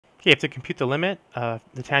Okay, you have to compute the limit of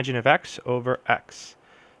the tangent of x over x.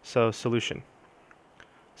 So solution.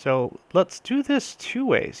 So let's do this two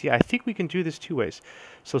ways. Yeah, I think we can do this two ways.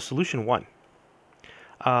 So solution one.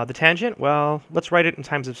 The tangent, well, let's write it in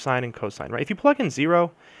terms of sine and cosine, right? If you plug in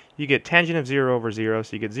 0, you get tangent of 0 over 0,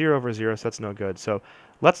 so you get 0 over 0, so that's no good. So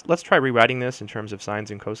let's try rewriting this in terms of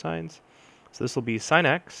sines and cosines. So this will be sine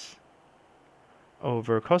x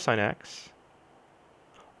over cosine x,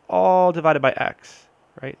 all divided by x,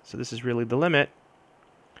 right? So this is really the limit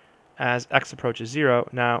as x approaches 0.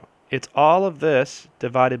 Now, it's all of this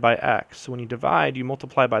divided by x. So when you divide, you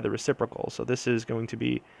multiply by the reciprocal. So this is going to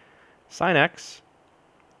be sine x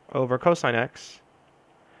over cosine x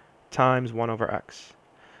times 1 over x.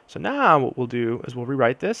 So now what we'll do is we'll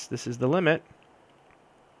rewrite this. This is the limit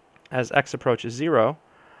as x approaches 0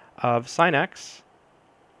 of sine x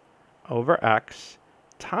over x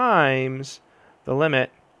times the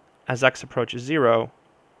limit as x approaches 0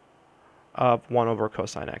 of 1 over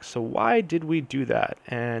cosine x. So why did we do that?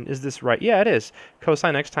 And is this right? Yeah, it is.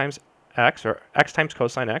 Cosine x times x, or x times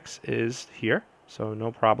cosine x, is here, so no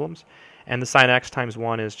problems. And the sine x times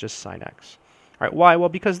 1 is just sine x. All right, why? Well,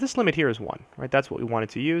 because this limit here is 1, right? That's what we wanted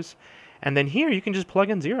to use. And then here you can just plug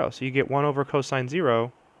in 0. So you get 1 over cosine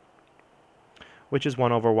 0, which is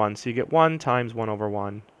 1 over 1. So you get 1 times 1 over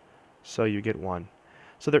 1. So you get 1.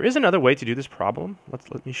 So there is another way to do this problem.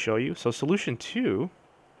 Let me show you. So solution 2,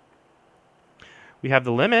 we have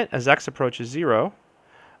the limit as x approaches 0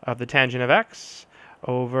 of the tangent of x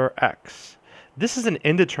over x. This is an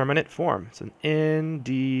indeterminate form. It's an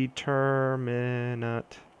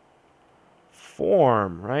indeterminate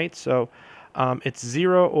form, right? So it's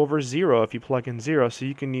 0 over 0 if you plug in 0. So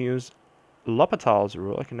you can use L'Hopital's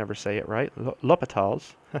rule. I can never say it right.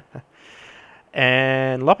 L'Hopital's.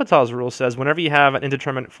 And L'Hopital's rule says whenever you have an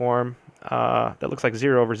indeterminate form that looks like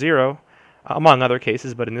 0 over 0, among other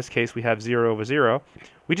cases, but in this case we have 0 over 0,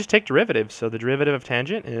 we just take derivatives. So the derivative of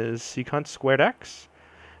tangent is secant squared x.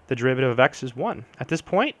 The derivative of x is 1. At this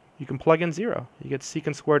point, you can plug in 0. You get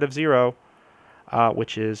secant squared of 0,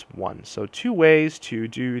 which is 1. So two ways to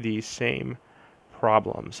do the same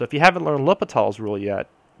problem. So if you haven't learned L'Hopital's rule yet,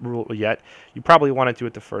 you probably want to do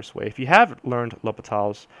it the first way. If you have learned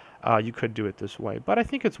L'Hopital's, you could do it this way. But I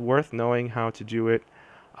think it's worth knowing how to do it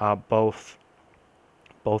both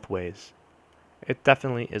ways. It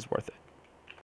definitely is worth it.